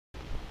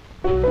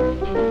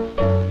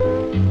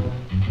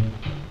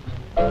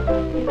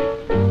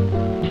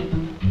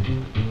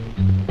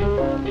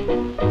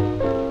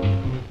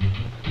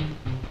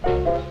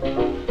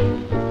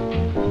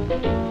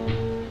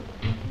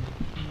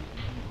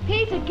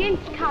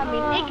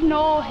Coming,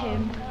 ignore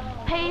him.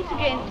 Peter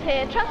Gint's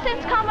here. Trust him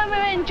to come when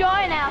we're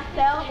enjoying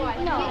ourselves.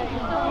 No.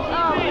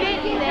 Oh,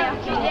 really?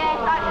 Yes,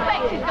 I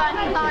expect he's going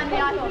to climb the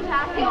Eiffel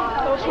Tower.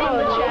 Or the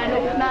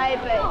channel,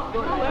 maybe.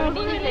 Where do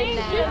you live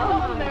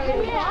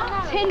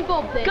now? Tin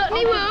Bob then. Got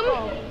any room?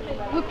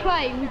 We're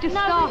playing, we just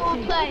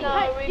started.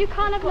 Hey, you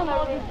can't have no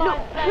more than 5. Look,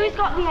 who's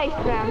got the ace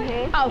around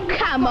here? Oh,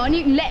 come on,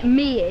 you can let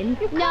me in.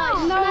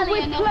 No,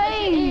 we're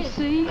playing, you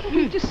see.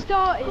 We've just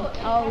started.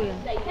 Oh,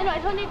 yeah. You know,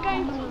 it's only a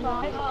game to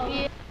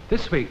start.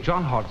 This week,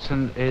 John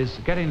Hodgson is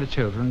getting the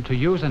children to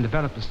use and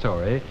develop the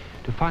story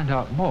to find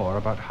out more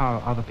about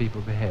how other people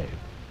behave.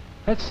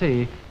 Let's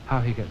see how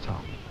he gets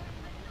on.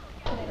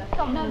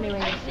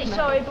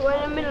 Sorry, but we're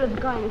in the middle of the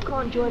game. We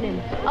can't join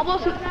in. I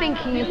wasn't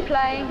thinking of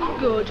playing.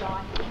 Good.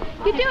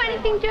 You do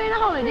anything during the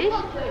holidays?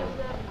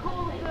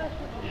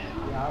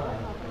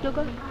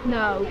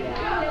 No.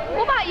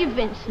 What about you,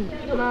 Vincent?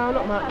 No,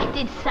 not much. You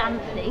did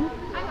something.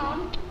 Hang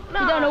on. No.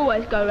 You don't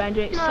always go around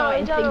doing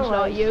exciting things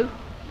like you.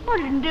 I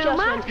didn't do much. Just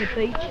went to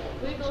the beach.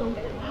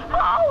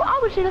 Oh, I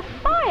was in a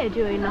fire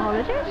during the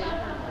holidays.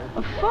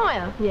 A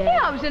fire? Yeah,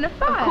 I was in a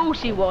fire. Of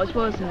course he was,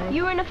 wasn't he?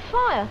 You were in a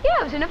fire? Yeah,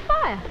 I was in a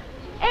fire.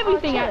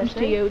 Everything happens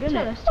to you, doesn't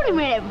it? What do you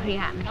mean everything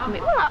happens to me?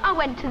 Well, I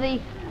went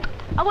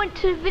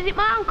to visit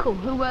my uncle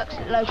who works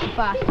at the local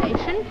fire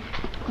station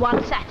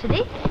one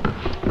Saturday.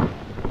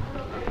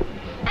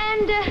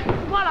 And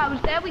while I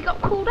was there, we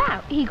got called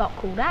out. He got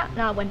called out,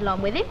 and I went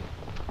along with him.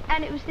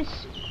 And it was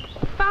this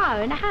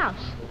fire in a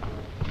house.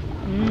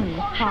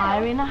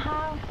 Fire in a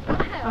house?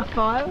 A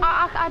fire?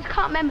 I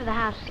can't remember the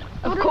house.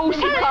 Of course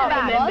you can't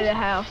remember the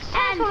house.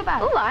 And,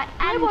 all right,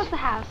 and where was the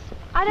house?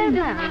 I don't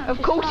know.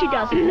 Of course he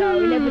doesn't know.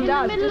 He never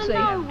does he?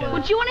 Well,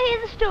 do you want to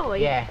hear the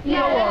story? Yeah.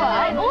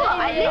 Yeah. All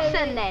right,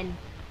 listen then.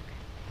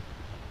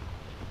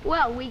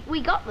 Well,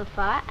 we got the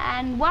fire,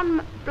 and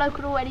one bloke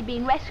had already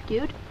been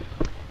rescued,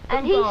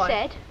 and he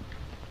said...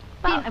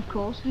 Didn't, of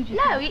course.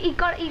 No, he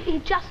got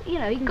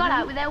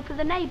out with the help of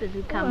the neighbours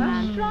who'd come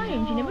round. That's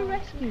strange. You never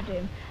rescued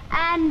him.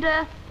 And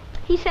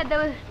he said there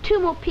were 2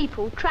 more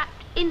people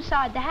trapped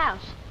inside the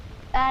house,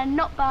 and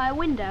not by a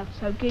window.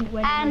 So Gint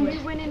went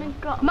in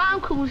and got my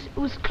uncle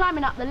was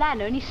climbing up the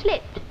ladder and he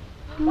slipped.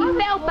 He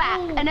fell back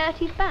and hurt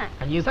his back.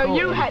 And you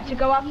had to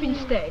go up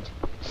instead?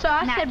 So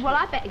I said, well,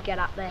 I better get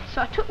up there.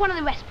 So I took one of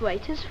the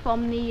respirators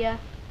from the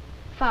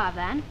fire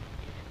van.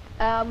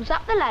 I was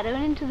up the ladder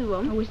and into the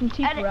room. Oh, wasn't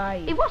he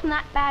brave? It wasn't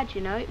that bad,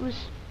 you know. It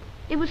was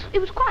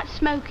quite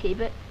smoky,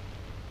 but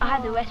I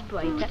had the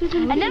respirator.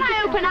 And then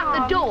I opened up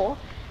the door,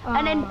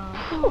 and then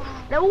poof,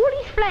 there were all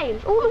these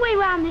flames all the way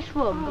around this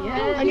room.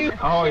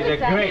 Oh, he's a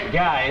great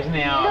guy, isn't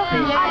he? What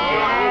a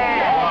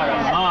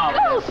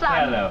marvellous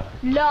fellow.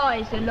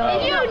 Lies and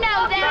lies. You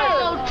know they're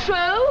all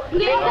true.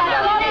 I've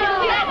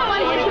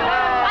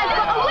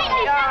got a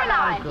witness, haven't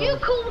I? You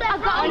called up.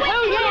 I've got a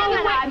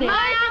witness, haven't I?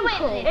 My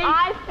witness.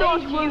 I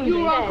thought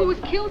your uncle was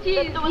killed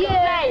here.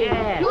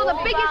 Yeah. You're the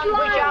biggest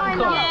liar I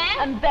know.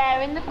 Yeah. And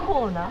there in the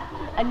corner.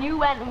 And you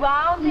went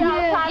round the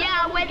outside.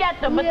 Yeah, I went to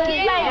get them, but the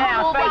flames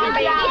were but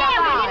you're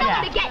not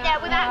going to get there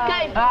without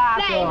going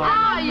flames,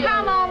 are you?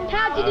 Come on,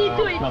 how did you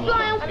do it?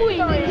 Fly on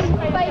wings.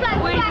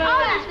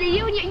 Honestly,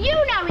 you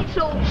know it's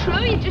all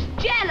true. You're just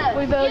jealous.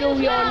 We've heard all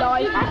your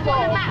lies before. That's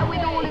what's the matter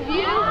with all of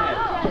you. You're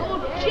all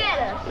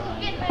jealous.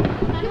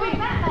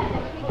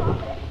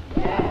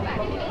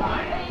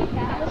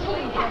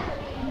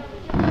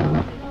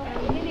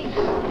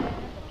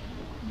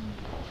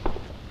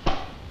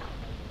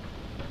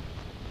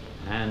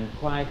 And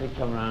quietly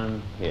come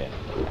round here.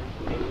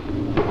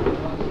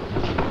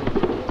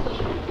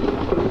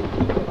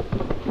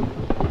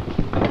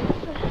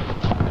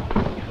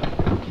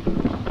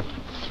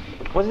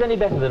 Was it any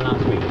better than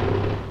last week?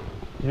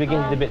 Did we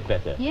get it a bit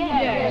better?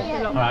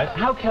 Yeah. All right.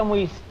 How can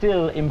we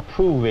still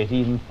improve it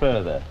even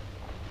further?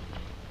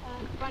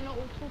 By not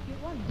all talking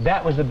at once.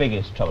 That was the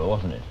biggest trouble,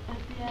 wasn't it? At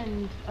the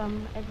end,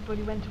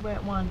 everybody went away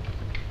at once.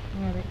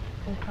 Yeah,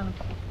 they kind of...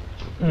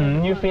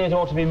 You feel it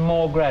ought to be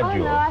more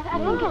gradual? Oh, no, I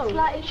think it's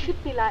like, it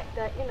should be like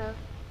that, you know.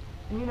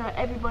 And you know,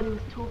 everybody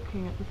was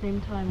talking at the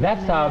same time.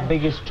 That's our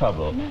biggest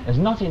trouble. There's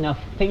not enough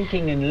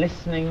thinking and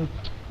listening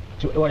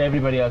to what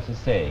everybody else is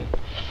saying.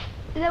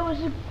 There was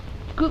a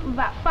group of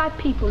about 5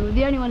 people who were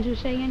the only ones who were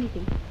saying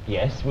anything.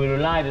 Yes, we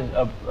relied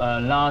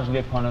largely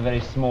upon a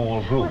very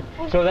small group.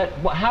 So that,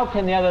 how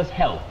can the others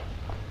help?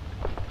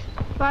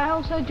 By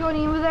also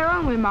joining in with their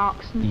own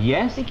remarks.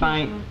 Yes,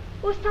 by...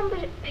 Well,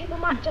 people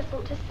might just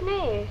want to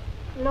sneer,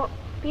 not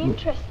be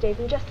interested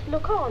and just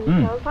look on. You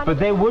know, but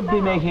they would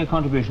be making a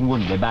contribution,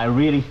 wouldn't they? By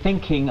really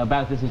thinking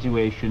about the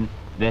situation,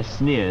 their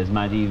sneers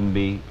might even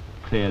be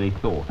clearly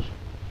thought.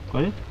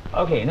 Would it?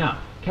 Okay, now,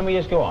 can we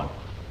just go on?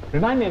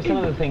 Remind me of some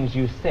of the things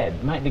you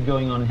said might be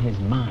going on in his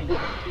mind.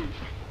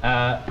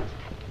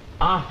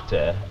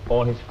 After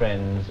all his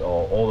friends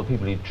or all the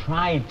people he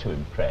tried to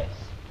impress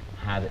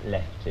had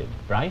left him.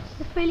 Bryce?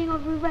 The feeling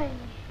of revenge.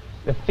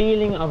 The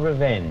feeling of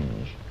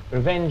revenge.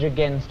 Revenge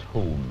against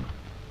whom?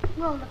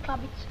 Well, the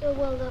club,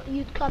 the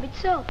youth club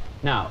itself.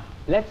 Now,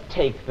 let's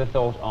take the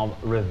thought of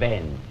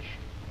revenge,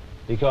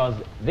 because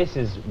this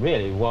is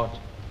really what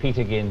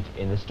Peter Gynt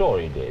in the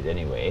story did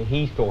anyway.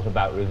 He thought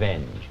about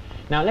revenge.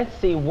 Now, let's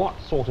see what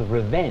sort of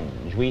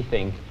revenge we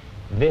think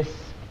this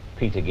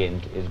Peter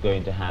Gynt is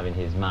going to have in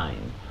his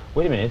mind.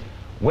 Wait a minute,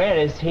 where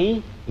is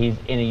he? He's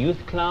in a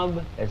youth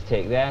club. Let's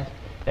take that.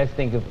 Let's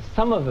think of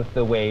some of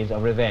the ways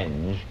of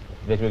revenge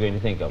that we're going to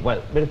think of.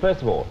 Well, but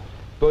first of all,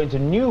 go into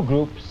new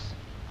groups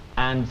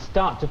and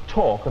start to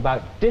talk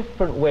about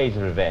different ways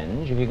of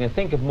revenge. If you can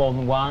think of more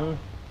than one,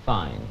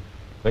 fine.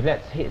 But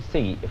let's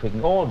see if we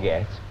can all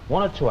get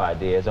one or two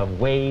ideas of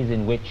ways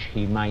in which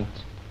he might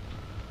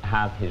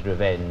have his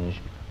revenge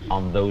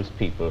on those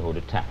people who'd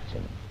attacked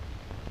him.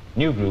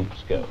 New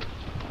groups, go.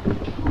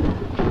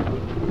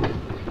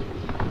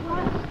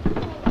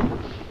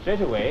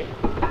 Straight away.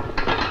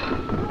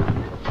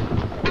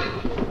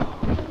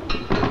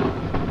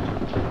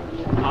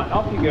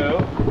 Off you go.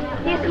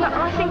 Yes, well,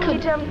 I think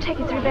he'd take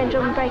his revenge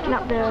on breaking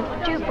up the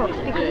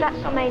jukebox, because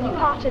that's mainly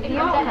part of the youth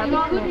club,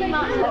 isn't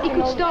it? He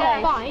could start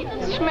a fight,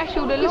 smash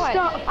all the lights.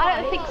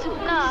 I don't think so.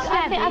 No,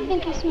 I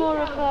think he's more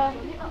of a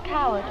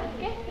coward.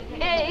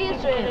 Yeah, he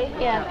is really.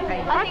 Yeah.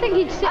 I think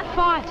he'd set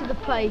fire to the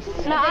place.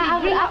 No,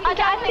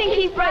 I think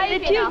he'd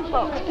break the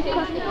jukebox,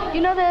 because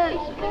you know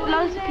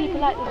loads of people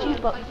like the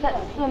jukebox.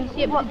 That's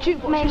yeah, but the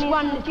jukebox is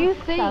one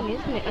youth thing,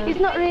 isn't it? It's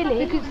not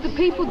really, because the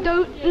people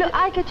don't look.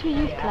 I go to a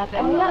youth club,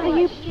 and without the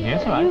youth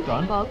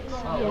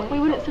jukebox, we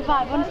wouldn't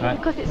survive. Honestly, Right.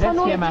 because it's Let's on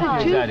all hear the time.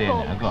 Matthew's idea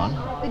now. Go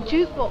on. The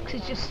jukebox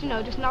is just,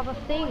 just another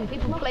thing.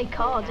 People play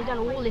cards, they don't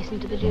all listen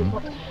to the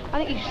jukebox.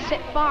 I think you should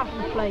set fire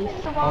to the place.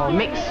 Or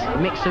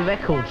mix the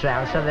records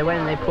round, so that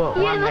when they put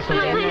one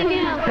record in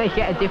there, they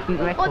get a different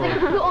record. Or they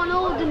could put on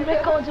olden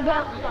records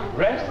about.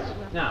 Rest.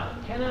 Now,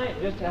 can I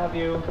just have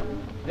you,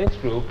 this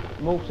group,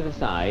 move to the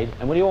side,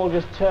 and will you all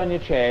just turn your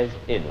chairs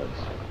inwards?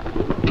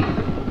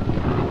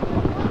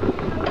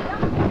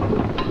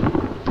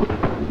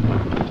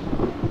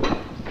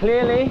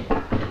 Clearly,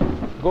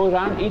 go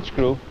around each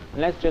group,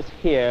 and let's just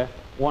hear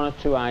one or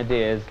two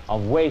ideas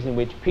of ways in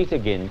which Peter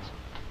Gynt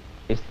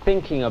is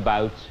thinking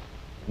about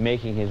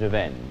making his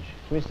revenge.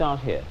 Can we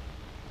start here?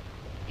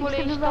 Well,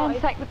 he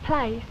ransack the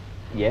place.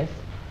 Yes?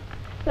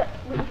 But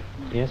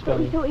Yes, we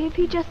Bobby? thought if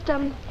he just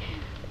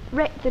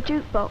wrecked the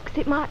jukebox,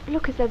 it might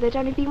look as though there'd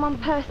only be one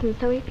person.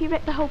 So if he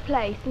wrecked the whole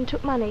place and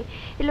took money,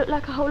 it looked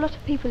like a whole lot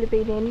of people had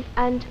been in,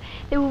 and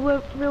they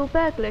were real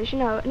burglars,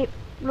 and it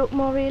looked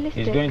more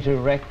realistic. He's going to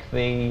wreck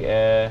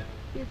the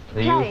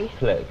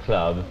youth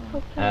club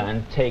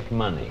and take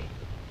money.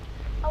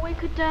 Oh, we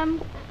could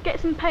get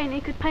some paint.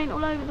 He could paint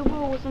all over the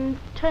walls and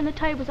turn the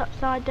tables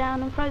upside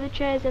down and throw the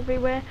chairs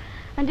everywhere.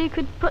 And he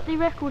could put the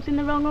records in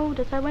the wrong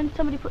order, so when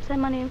somebody puts their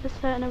money in for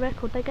certain a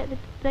record, they get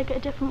a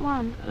different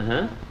one.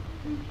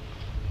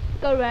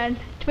 Go around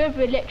to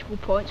every electrical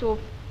point, or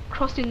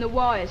crossing the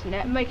wires and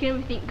that, and making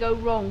everything go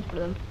wrong for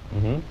them.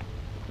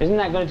 Isn't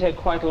that going to take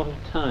quite a lot of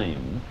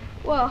time?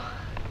 Well,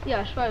 yeah,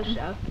 I suppose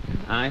so.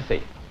 I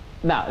see.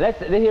 Now,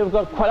 here we've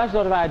got quite a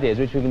lot of ideas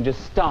which we can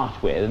just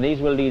start with, and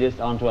these will lead us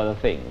on to other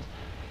things.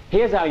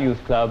 Here's our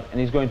youth club, and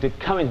he's going to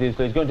come into this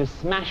club, he's going to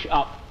smash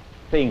up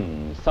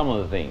things, some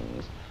of the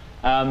things.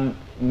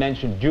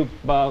 Mentioned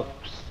jukebox,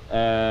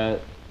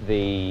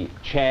 the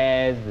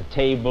chairs, the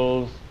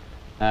tables,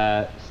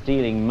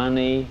 stealing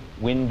money,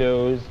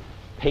 windows,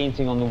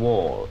 painting on the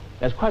wall.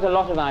 There's quite a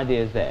lot of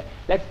ideas there.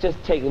 Let's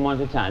just take them one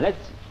at a time.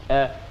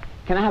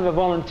 Can I have a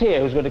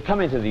volunteer who's going to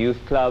come into the youth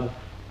club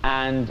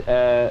and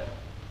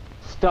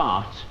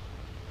start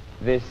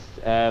this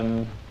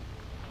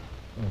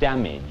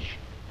damage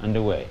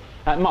underway?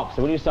 Mopsa,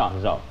 will you start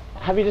us off?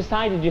 Have you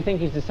decided, do you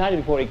think he's decided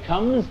before he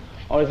comes,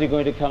 or is he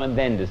going to come and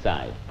then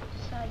decide?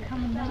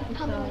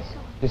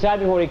 Decide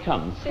before he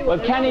comes. Well,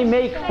 can he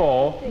make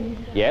for,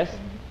 yes,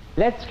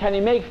 can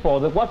he make for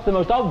what's the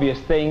most obvious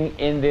thing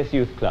in this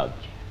youth club?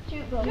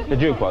 Jukebox. The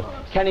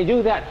jukebox. Can he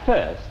do that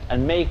first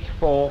and make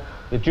for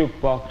the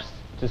jukebox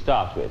to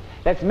start with?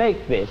 Let's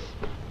make this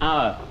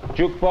our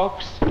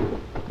jukebox.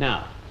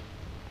 Now,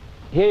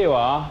 here you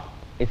are.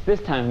 It's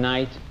this time of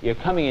night. You're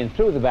coming in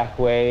through the back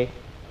way.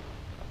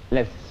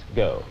 Let's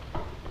go.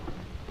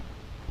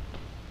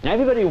 Now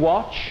everybody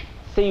watch,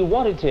 see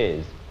what it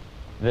is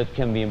that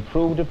can be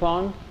improved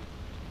upon.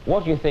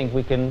 What do you think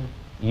we can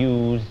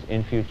use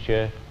in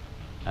future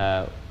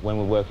when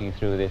we're working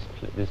through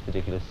this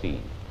particular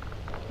scene?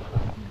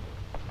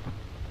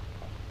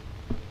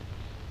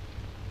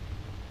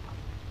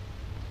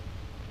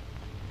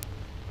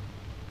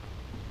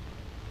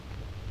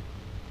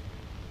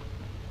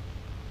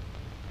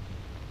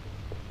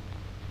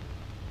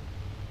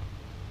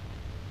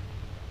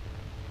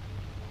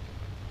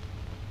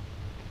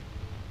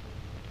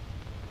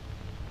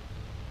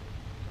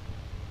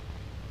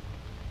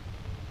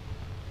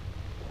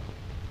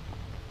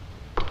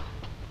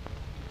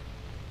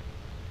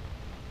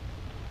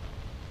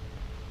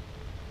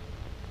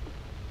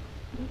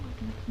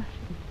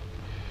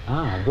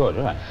 Ah, good,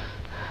 right.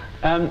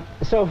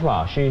 So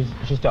far, she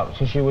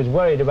stopped. She was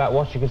worried about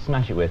what she could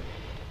smash it with.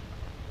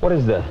 What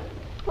is there?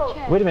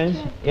 Chair. Wait a minute.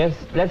 Chair. Yes,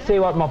 let's see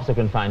what Mopsa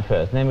can find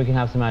first, and then we can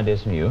have some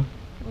ideas from you.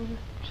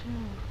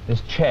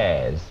 There's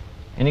chairs.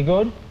 Any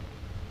good?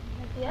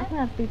 Yeah. I think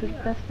that'd be the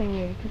best thing,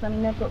 really, because I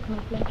mean they've got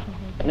conflation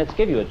here. Let's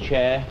give you a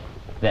chair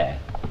there.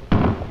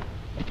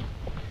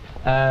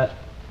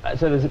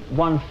 So there's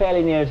one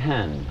fairly near at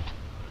hand.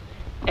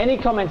 Any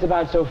comments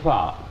about so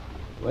far?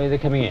 Where are they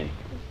coming in?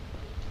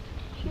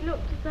 She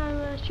looked as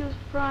though she was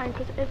frightened,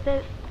 because if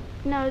there,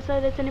 as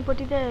though there's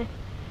anybody there.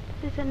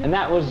 And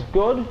that was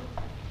good?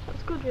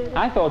 That's good, really.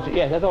 I thought,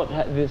 yes, I thought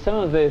some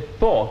of the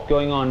thought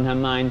going on in her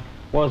mind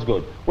was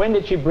good. When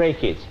did she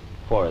break it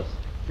for us?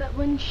 That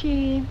when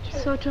she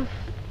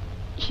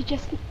she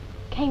just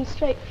came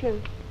straight through.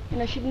 You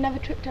know, she'd never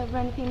tripped over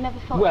anything, never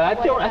thought. Well,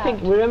 I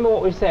think, remember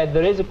what we said,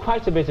 there is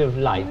quite a bit of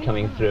light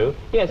coming through.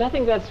 Yes, I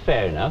think that's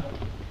fair enough.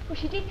 Well,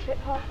 she did trip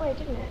halfway,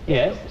 didn't it?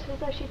 Yes. It was as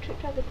though she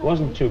tripped over something.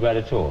 Wasn't too bad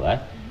at all,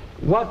 that.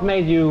 What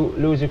made you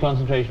lose your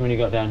concentration when you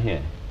got down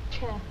here?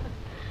 Chair.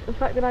 The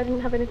fact that I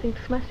didn't have anything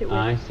to smash it with.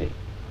 I see.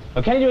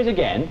 Well, can you do it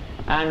again?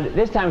 And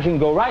this time she can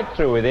go right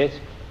through with it,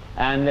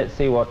 and let's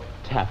see what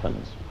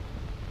happens.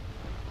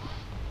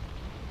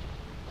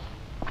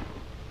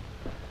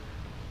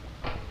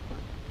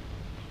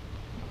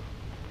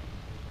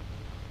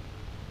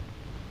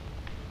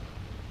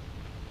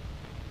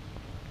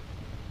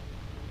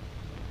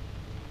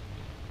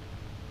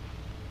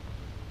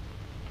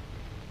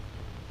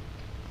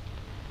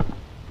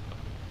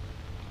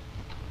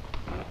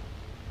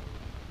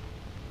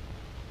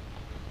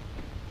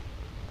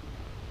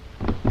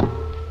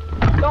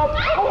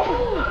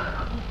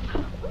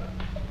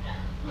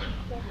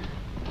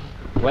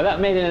 Well,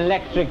 that made an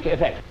electric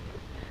effect.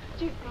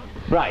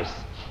 Bryce,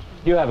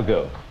 you have a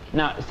go.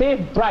 Now, see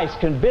if Bryce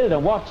can build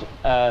on what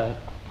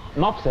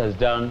Mopsa has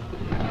done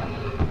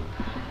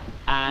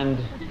and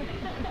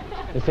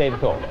the same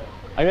thought.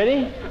 Are you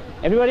ready?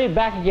 Everybody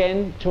back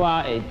again to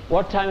our...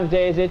 What time of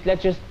day is it?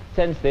 Let's just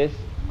sense this.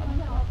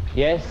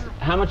 Yes?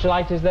 How much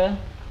light is there?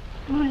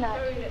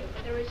 Moonlight.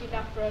 There is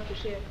enough for her to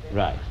see.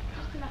 Right.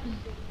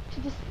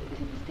 To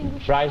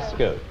distinguish. Bryce,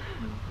 go.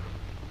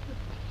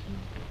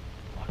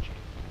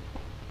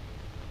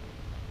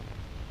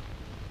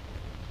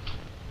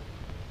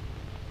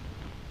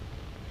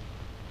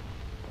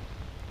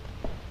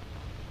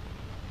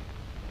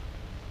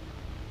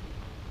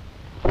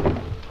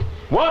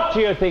 What do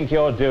you think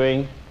you're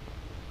doing?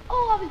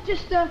 Oh, I was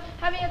just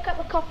having a cup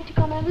of coffee to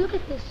come and have a look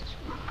at this.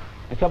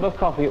 A cup of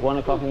coffee at 1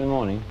 o'clock in the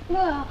morning?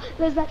 Well,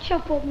 there's that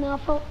shop open now.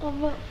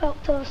 I felt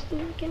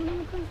thirsty.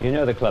 You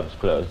know the club's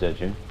closed, don't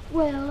you?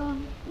 Well,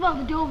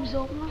 the door was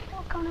open. I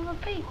thought I can't have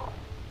a peek.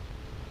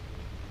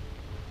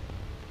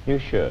 You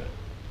sure?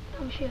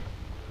 I'm sure.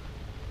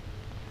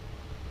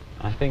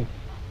 I think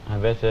I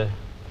better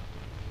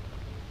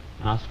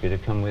ask you to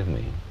come with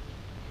me.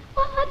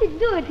 Well, I didn't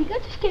do anything. I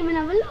just came and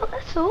have a look,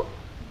 that's all.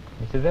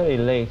 It's a very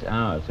late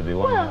hour to be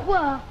wandering.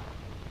 Well,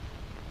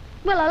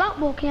 I like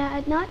walking out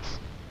at nights.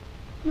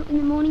 Not in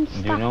the morning. Do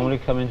you normally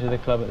come into the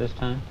club at this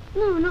time?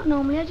 No, not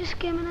normally. I just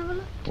came and have a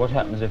look. What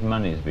happens if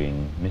money's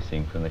been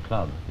missing from the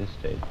club at this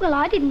stage? Well,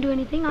 I didn't do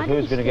anything. But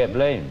who's going to get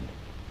blamed?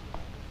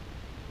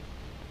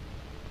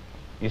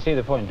 You see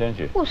the point, don't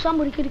you? Well,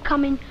 somebody could have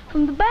come in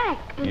from the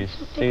back. You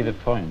see the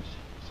point.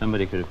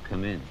 Somebody could have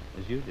come in,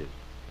 as you did.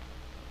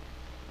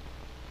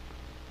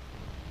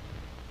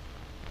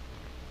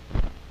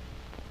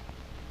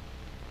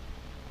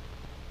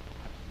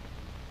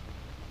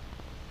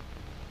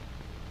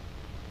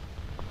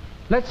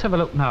 Let's have a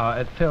look now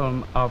at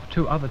film of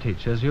two other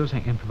teachers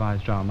using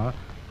improvised drama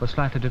for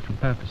slightly different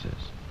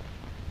purposes.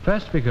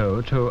 First we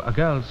go to a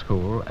girls'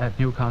 school at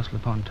Newcastle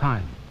upon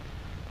Tyne.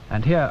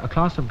 And here a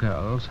class of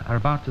girls are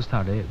about to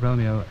study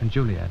Romeo and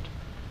Juliet.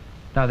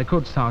 Now they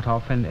could start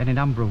off in any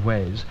number of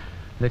ways.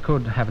 They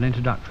could have an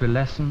introductory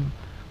lesson,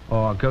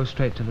 or go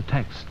straight to the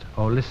text,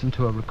 or listen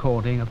to a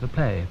recording of the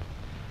play.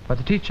 But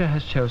the teacher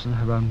has chosen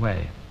her own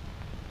way.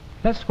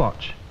 Let's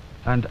watch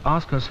and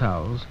ask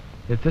ourselves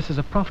if this is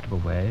a profitable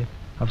way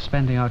of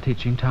spending our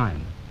teaching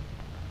time.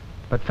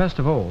 But first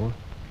of all,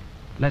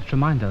 let's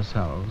remind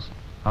ourselves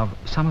of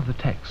some of the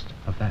text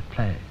of that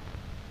play.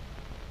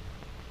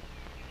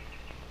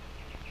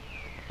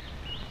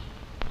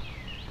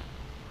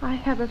 I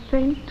have a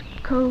faint,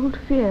 cold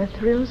fear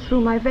thrills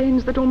through my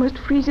veins that almost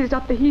freezes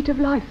up the heat of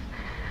life.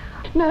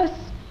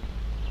 Nurse,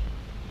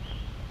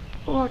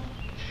 what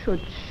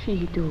should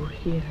she do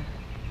here?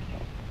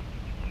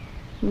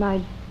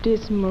 My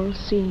dismal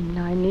scene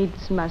I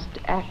needs must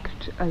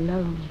act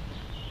alone.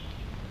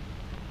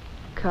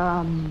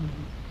 Come,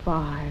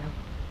 vile.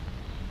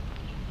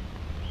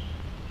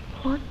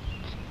 What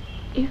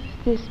if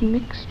this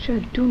mixture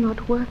do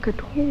not work at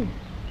all?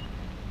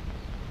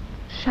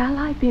 Shall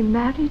I be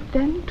married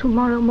then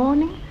tomorrow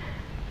morning?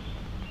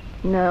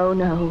 No,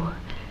 no.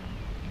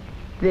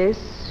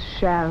 This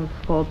shall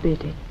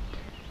forbid it.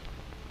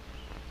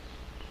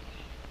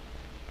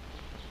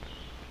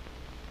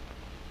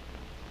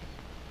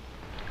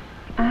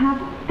 I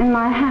have in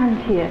my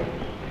hand here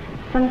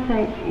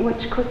something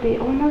which could be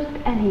almost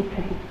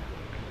anything.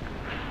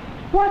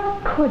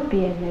 What could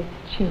be in this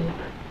tube?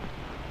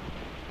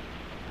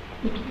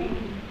 Lipstick.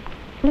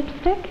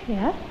 Lipstick,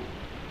 yes.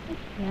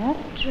 Yes.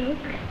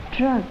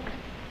 Drugs.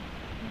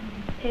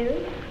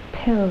 Pills.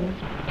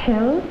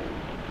 Pills.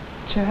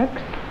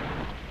 Drugs.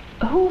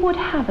 Who would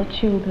have a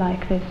tube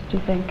like this, do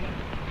you think?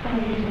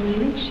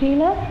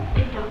 Sheila?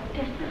 A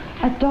doctor.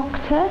 A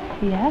doctor,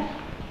 yes.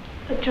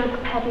 A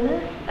drug peddler.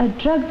 A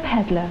drug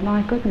peddler,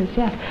 my goodness,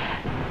 yes.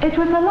 It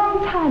was a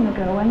long time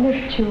ago when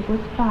this tube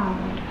was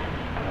found.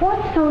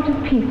 What sort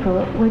of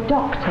people were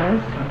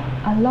doctors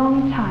a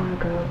long time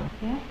ago?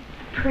 Yes?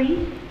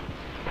 Priest.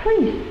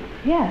 Priest,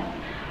 yes.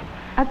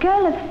 A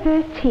girl of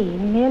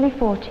 13, nearly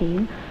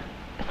 14.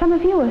 Some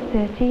of you are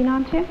 13,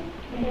 aren't you?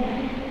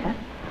 Yes.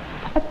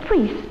 A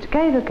priest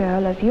gave a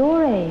girl of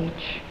your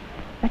age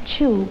a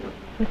tube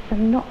with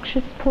some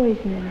noxious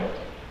poison in it.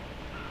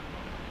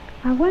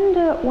 I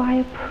wonder why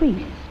a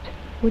priest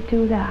would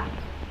do that.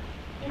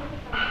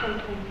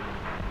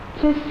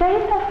 To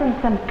save her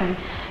from something?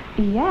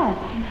 Yes.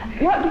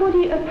 What would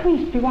a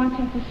priest be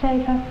wanting to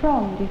save her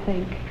from, do you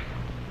think?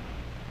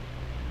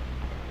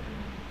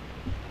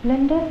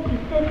 Linda? He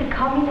said the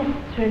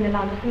communists were in the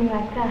land, something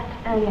like that,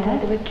 and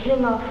Yes. they were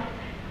killing off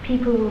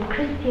people who were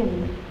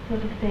Christians,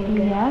 sort of thing.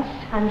 Yes.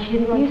 And she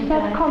didn't want You to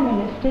said die.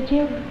 communist, did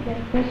you? Yes.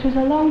 This was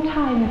a long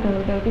time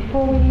ago, though,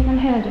 before we even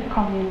heard of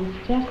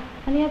communists, yes?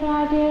 Any other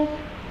ideas?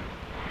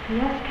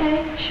 Yes,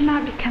 Kay? She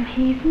might become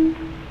heathen.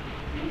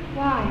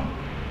 Why?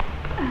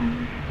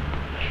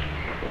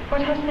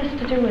 What has this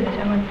to do with it,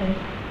 I wonder?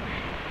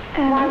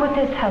 Why would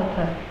this help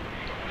her?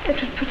 It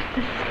would put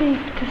her to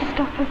sleep to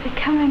stop her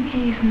becoming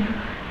heathen.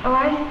 Oh,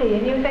 I see.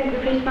 And you think the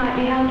priest might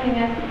be helping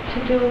her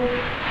to do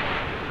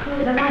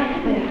the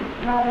right thing,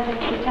 rather than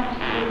the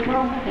absolute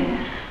wrong thing?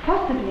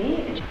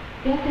 Possibly.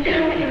 Yes, if She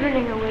might be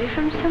running away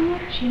from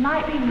someone. She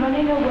might be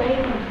running away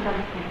from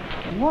something.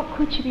 And what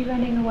could she be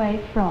running away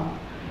from?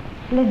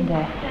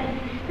 Linda.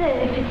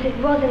 If it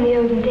was in the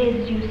olden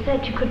days, as you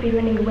said, she could be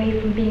running away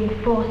from being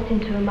forced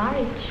into a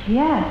marriage.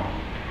 Yes.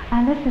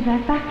 And this is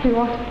exactly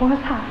what was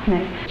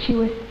happening. She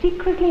was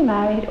secretly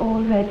married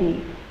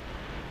already.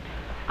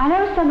 I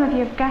know some of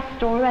you have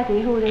guessed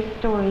already who this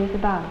story is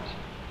about.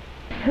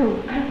 Who?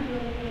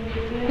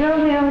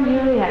 Romeo and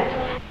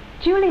Juliet.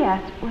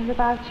 Juliet was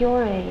about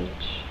your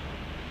age,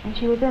 and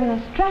she was in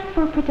this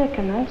dreadful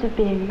predicament of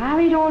being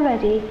married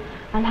already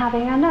and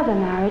having another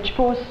marriage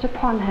forced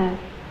upon her.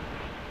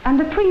 And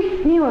the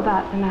priest knew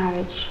about the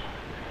marriage,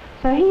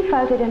 so he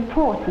felt it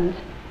important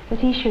that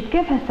he should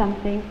give her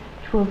something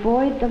to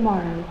avoid the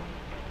morrow.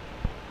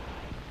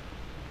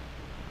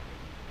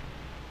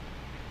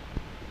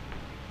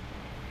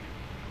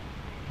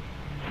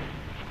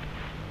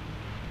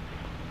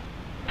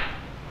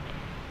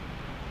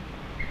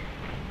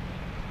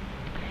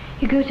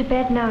 You go to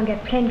bed now and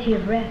get plenty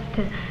of rest.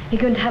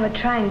 You're going to have a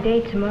trying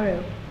day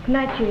tomorrow. Good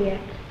night, Juliet.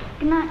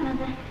 Good night,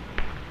 Mother.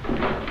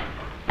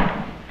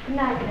 Good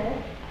night,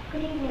 Liz.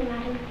 Good evening,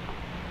 madam.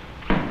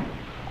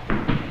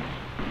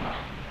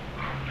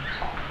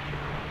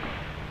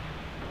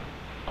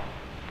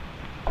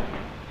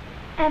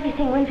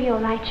 Everything will be all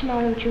right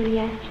tomorrow,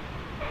 Juliet.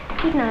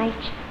 Good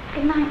night.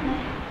 Good night,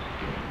 Liz.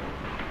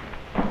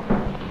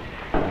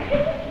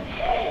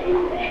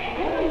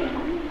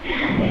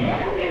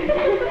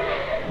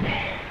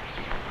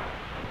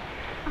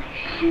 I'm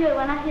sure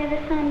when I hear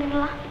the sound of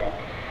laughter,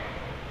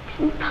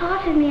 it isn't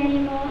part of me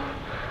anymore.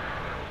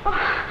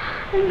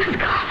 Oh, it must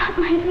go up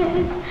my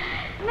nose.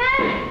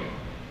 Nurse!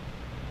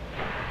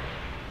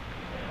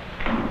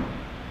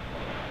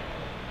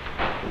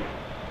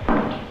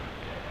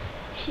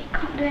 She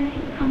can't do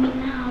anything for me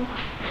now.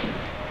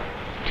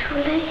 It's too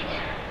late.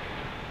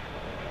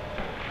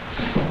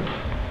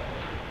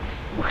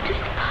 What if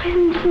the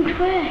poison doesn't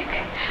work?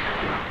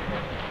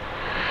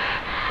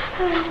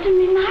 I'll have to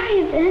be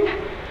married then.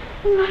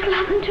 And what'll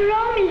happen to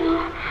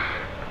Romeo?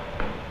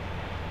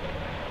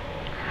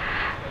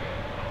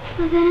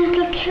 Well, then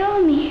it'll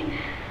kill me.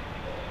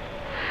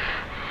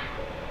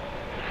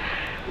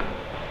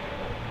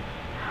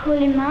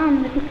 Holy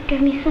man wouldn't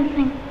give me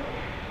something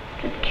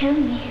that would kill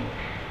me.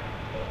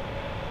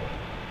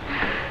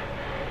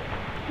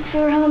 And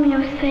for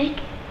Romeo's sake,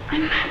 I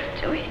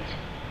must do it.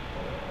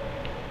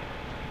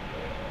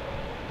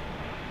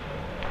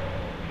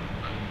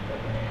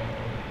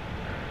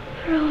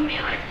 For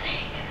Romeo's sake.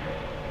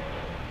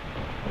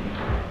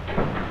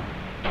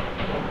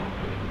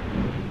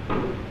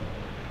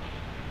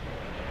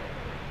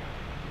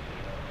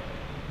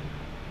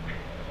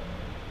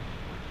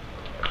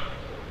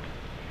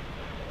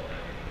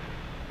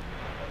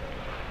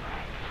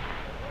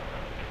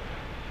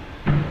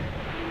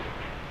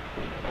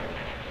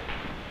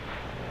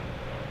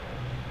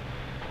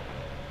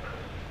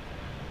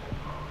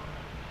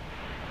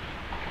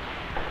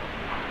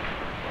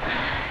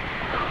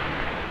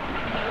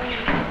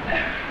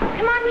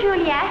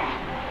 Juliet,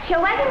 it's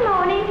your wedding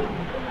morning.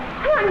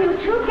 Come on, you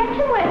two, get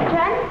some work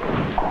done.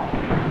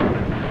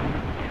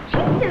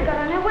 She's still got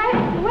on her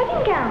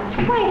wedding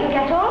gown. Why, it'll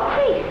get all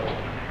creased.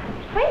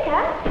 Wake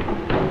up.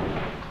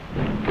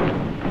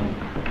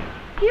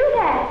 You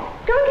there?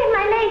 Go and get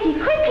my lady,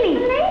 quickly.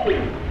 The lady?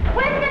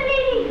 Where's the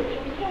lady?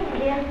 She's here,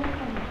 dear.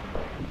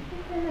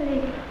 Where's the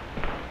lady?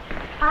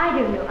 I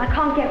don't know. I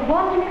can't get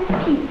 1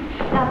 minute's peace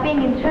without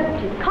being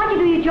interrupted. Can't you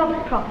do your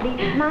jobs properly?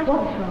 What's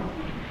wrong?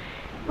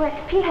 Well,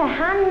 it's her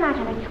hand,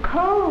 madam. It's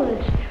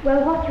cold.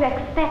 Well, what do you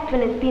expect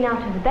when it's been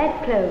out of the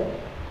bedclothes?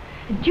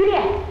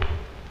 Juliet!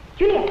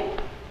 Juliet!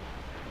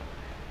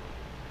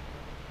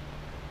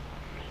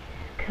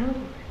 It's cold.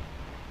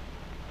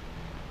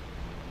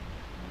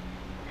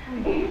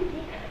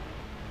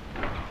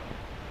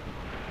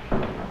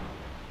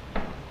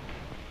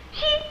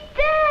 She's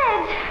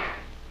dead!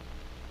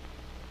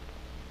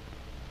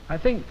 I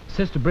think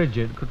Sister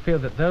Bridget could feel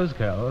that those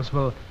girls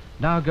will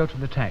now go to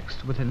the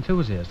text with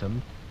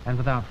enthusiasm and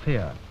without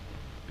fear,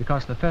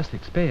 because the first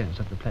experience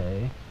of the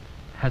play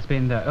has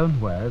been their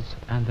own words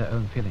and their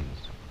own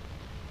feelings.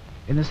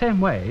 In the same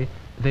way,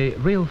 the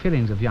real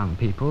feelings of young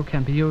people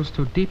can be used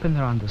to deepen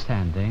their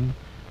understanding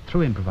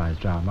through improvised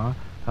drama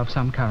of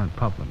some current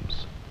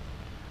problems.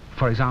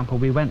 For example,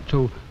 we went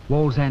to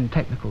Wall's End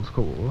Technical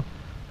School,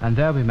 and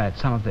there we met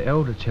some of the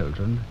older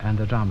children and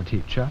the drama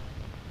teacher,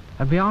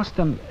 and we asked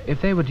them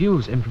if they would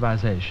use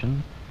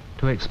improvisation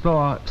to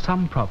explore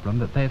some problem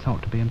that they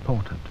thought to be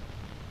important.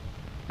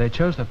 They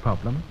chose their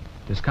problem,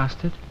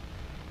 discussed it,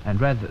 and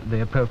read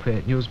the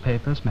appropriate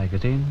newspapers,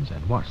 magazines,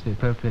 and watched the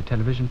appropriate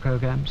television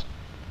programs.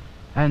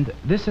 And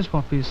this is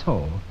what we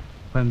saw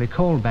when we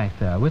called back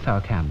there with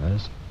our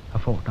cameras a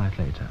fortnight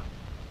later.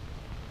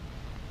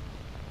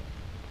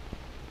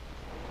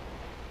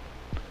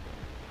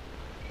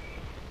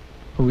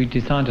 We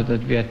decided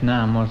that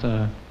Vietnam was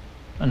an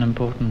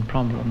important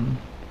problem,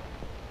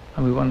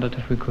 and we wondered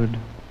if we could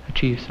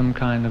achieve some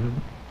kind of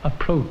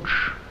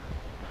approach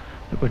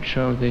that would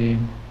show the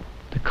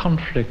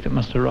conflict that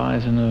must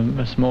arise in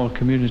a small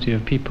community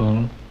of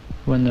people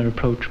when they're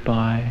approached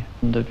by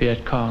the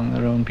Viet Cong,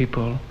 their own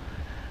people,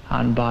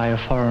 and by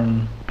a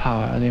foreign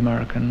power, the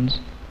Americans,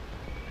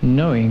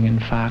 knowing in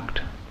fact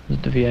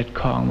that the Viet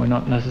Cong were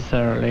not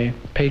necessarily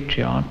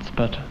patriots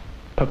but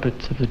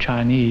puppets of the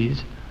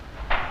Chinese,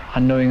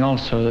 and knowing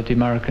also that the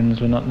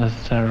Americans were not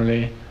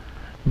necessarily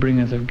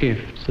bringers of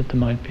gifts, that they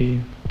might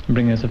be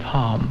bringers of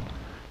harm.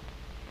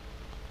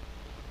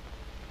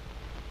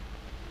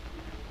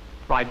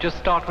 Right, just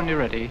start when you're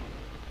ready.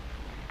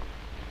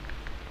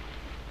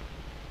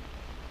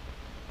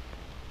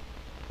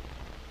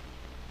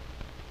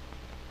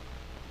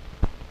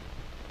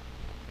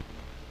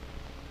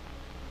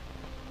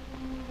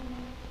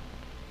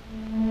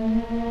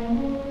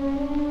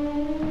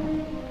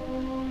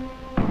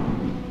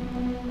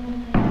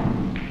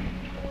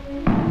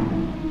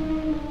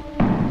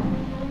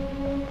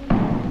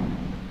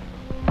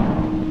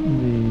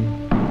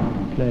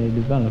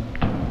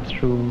 Developed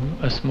through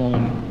a small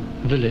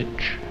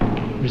village,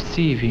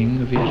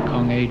 receiving a Viet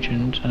Cong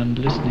agent and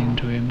listening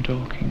to him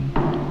talking,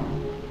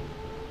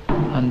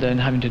 and then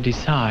having to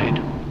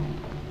decide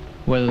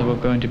whether they were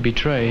going to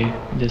betray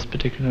this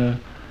particular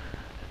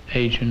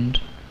agent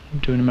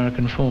to an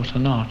American force or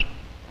not.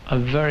 A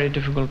very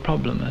difficult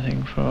problem, I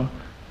think, for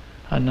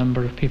a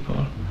number of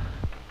people.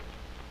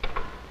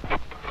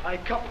 I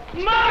come.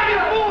 Murder, you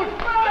fool!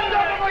 Stand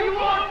up or you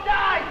won't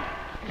die!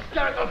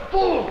 Hysterical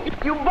fool!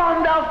 You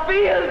bombed our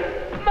field!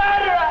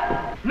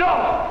 Murderer! No!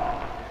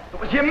 It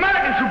was the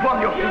Americans who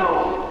bombed your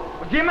field! It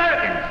was the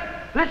Americans!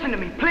 Listen to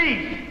me,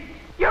 please!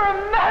 You're a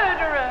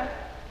murderer!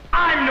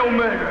 I'm no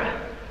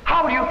murderer!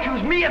 How do you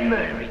accuse me of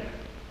murdering?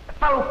 A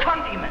fellow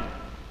countryman.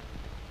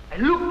 I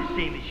look the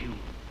same as you.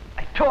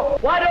 I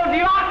talk. Why don't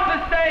you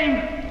act the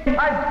same?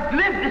 I've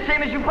lived the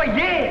same as you for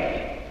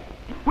years.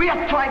 We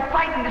have tried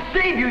fighting to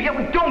save you, yet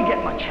we don't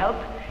get much help.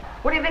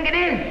 What do you think it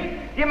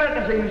is? The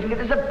Americans are using it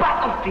as a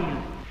battlefield.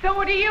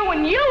 So do you,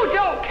 and you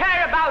don't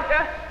care about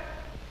us.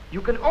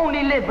 You can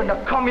only live under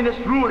communist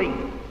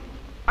ruling.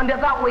 Under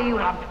that way you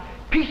have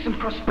peace and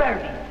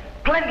prosperity,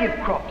 plenty of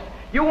crops.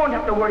 You won't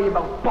have to worry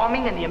about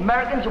bombing and the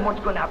Americans and what's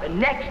going to happen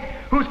next.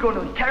 Who's going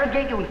to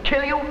interrogate you and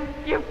kill you?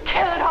 You've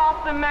killed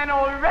half the men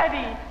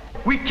already.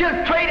 We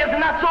killed traitors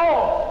and that's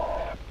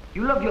all.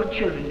 You love your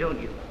children, don't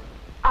you?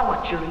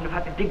 Our children have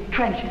had to dig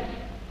trenches,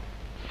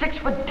 6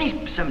 foot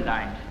deep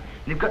sometimes.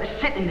 And they've got to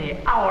sit in there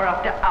hour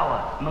after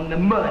hour among the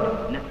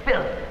mud and the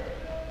filth,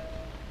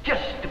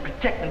 just to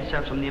protect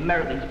themselves from the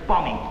Americans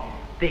bombing.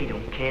 They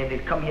don't care.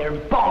 They'll come here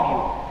and bomb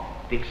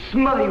you. They'll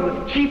smother you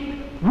with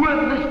cheap,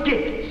 worthless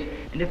gifts.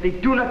 And if they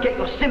do not get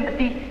your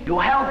sympathy,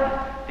 your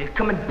help, they'll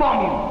come and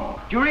bomb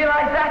you. Do you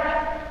realize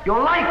that?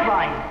 Your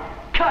lifeline,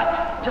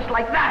 cut, just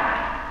like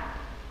that.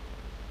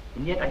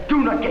 And yet I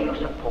do not get your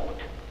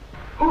support.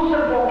 Whose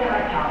support can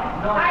I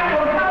count? No. I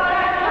don't know that.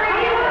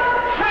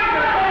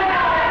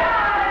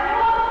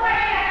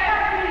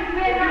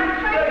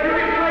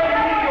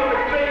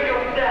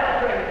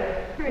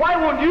 Why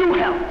won't you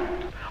help?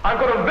 I've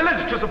got a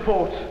village to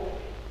support.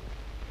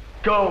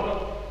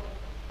 Go.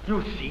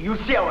 You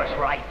see how it's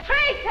right.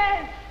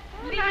 Traitors!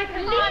 Leave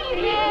him!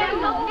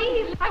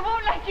 I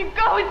won't let you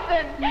go,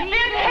 son. They'll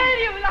kill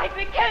you like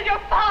they killed your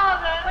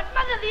father. But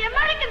Mother, the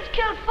Americans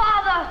killed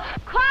Father.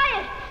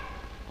 Quiet!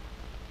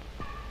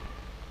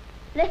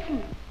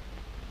 Listen.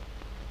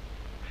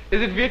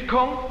 Is it Viet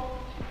Cong?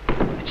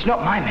 It's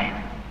not my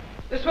men.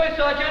 This way,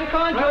 Sergeant.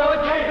 Come on, George.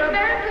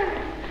 American.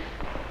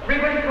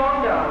 Everybody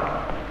calm down.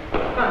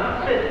 Come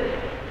on, sit.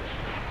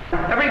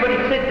 Everybody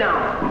sit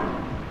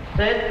down.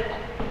 Sit.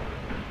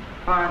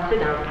 Come on, sit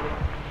down.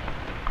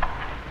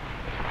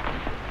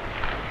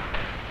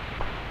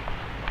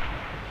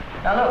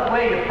 Now look,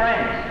 we're your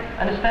friends.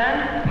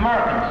 Understand?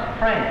 Americans,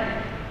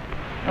 friends.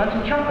 You want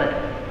some chocolate?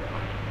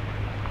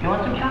 You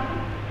want some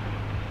chocolate?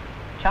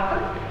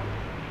 Chocolate?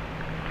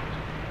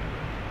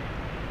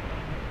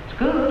 It's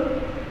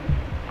good.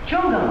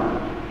 Chewing gum.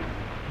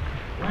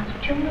 You want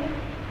some chewing gum?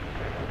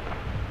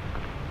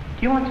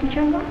 Do you want some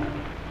chewing gum?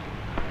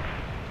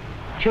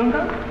 Chewing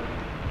gum?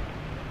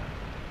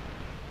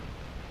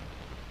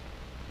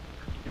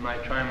 You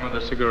might try him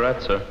with a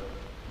cigarette, sir.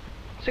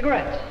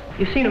 Cigarettes.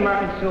 You've seen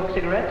Americans smoke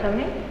cigarettes, haven't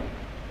you?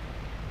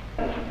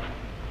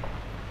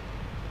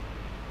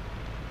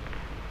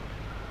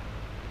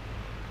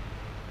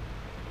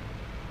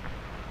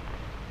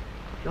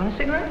 You want a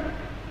cigarette?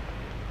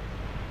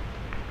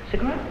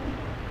 Cigarette?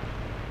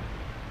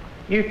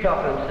 You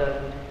talk to him,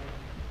 sir.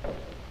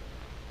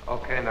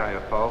 Okay, now, you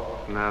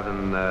folks. Now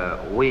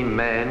then, we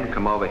men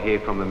come over here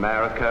from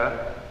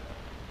America,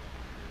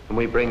 and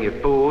we bring you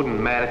food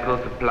and medical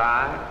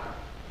supplies,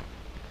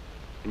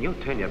 and you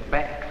turn your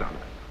backs on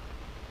us.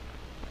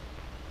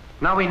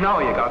 Now we know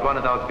you got one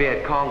of those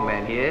Viet Cong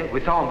men here. We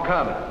saw him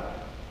coming.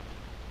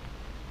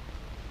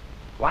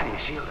 Why do you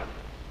shield him?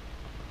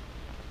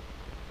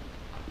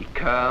 He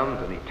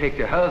comes and he takes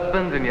your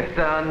husbands and your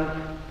sons,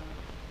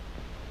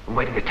 and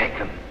where do they take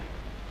them?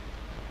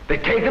 They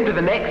take them to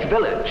the next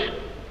village,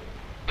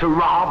 to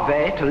rob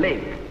there, to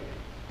live.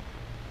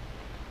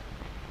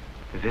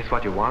 Is this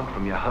what you want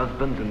from your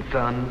husbands and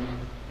sons?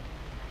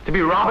 To be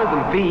robbers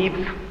and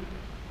thieves?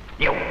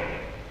 You!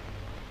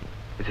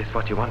 Is this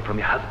what you want from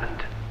your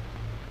husband?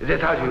 Is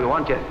this how you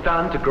want your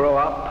son to grow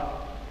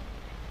up?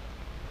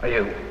 Or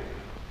you?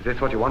 Is this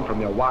what you want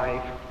from your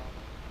wife?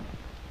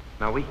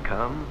 Now we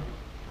come,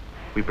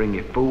 we bring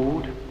you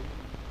food,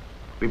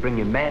 we bring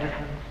you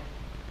medicine,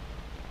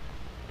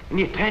 and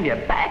you turn your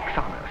backs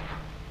on us.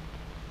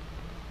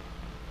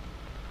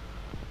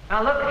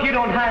 Now look, if you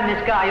don't hand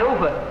this guy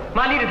over,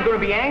 my leaders are going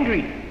to be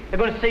angry. They're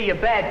going to say you're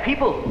bad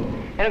people,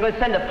 and they're going to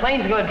send the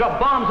planes, they're going to drop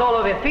bombs all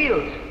over your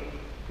fields.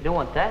 You don't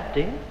want that,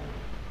 do you?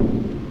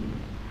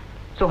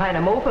 So hand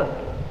him over.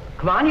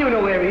 Come on, you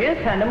know where he is,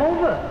 hand him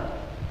over.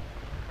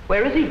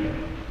 Where is he?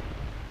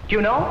 Do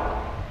you know?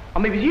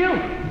 Or maybe it's you.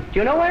 Do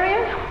you know where he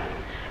is?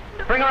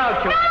 Bring her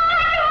out, George. No,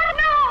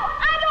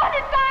 I know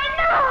this guy,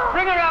 no!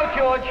 Bring her out,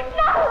 George.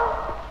 No,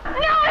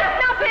 it's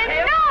not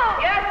him, no!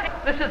 Yes,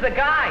 this is the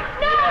guy.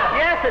 No!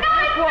 Yes, it's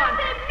this one. Not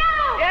him,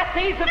 no! Yes,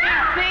 he's a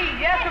VC.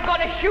 Yes, we're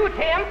going to shoot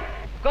him.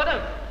 Got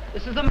him.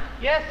 This is the...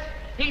 Yes,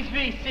 he's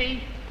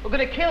VC. We're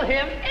going to kill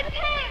him. It's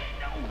him!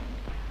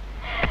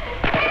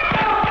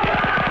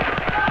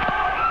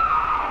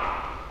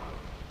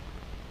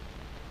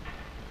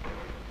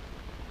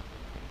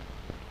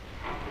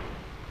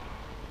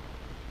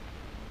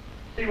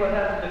 See what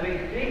happens to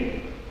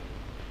VC.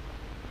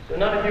 So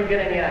none of you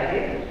get any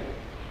ideas.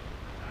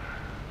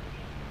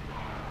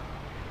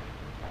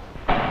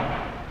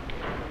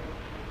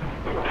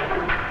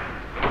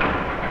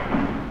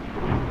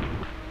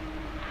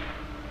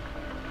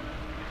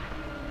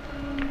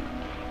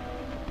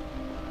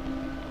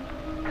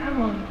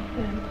 Come on,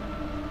 son.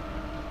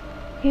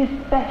 He's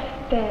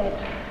best dead.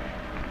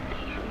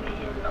 Leave me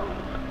alone.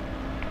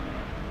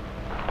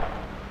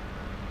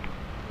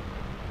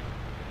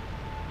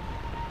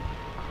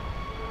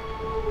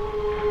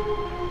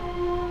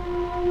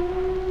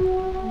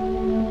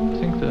 I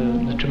think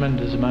the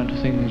tremendous amount of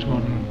things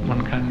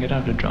one can get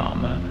out of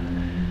drama,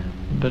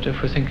 but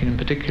if we're thinking in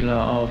particular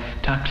of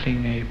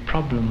tackling a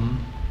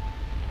problem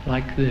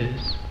like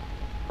this,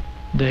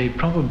 they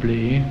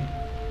probably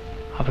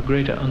have a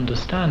greater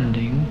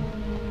understanding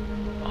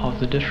of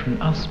the different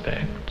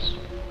aspects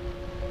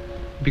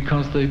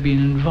because they've been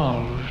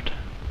involved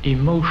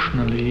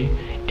emotionally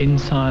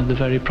inside the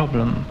very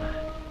problem.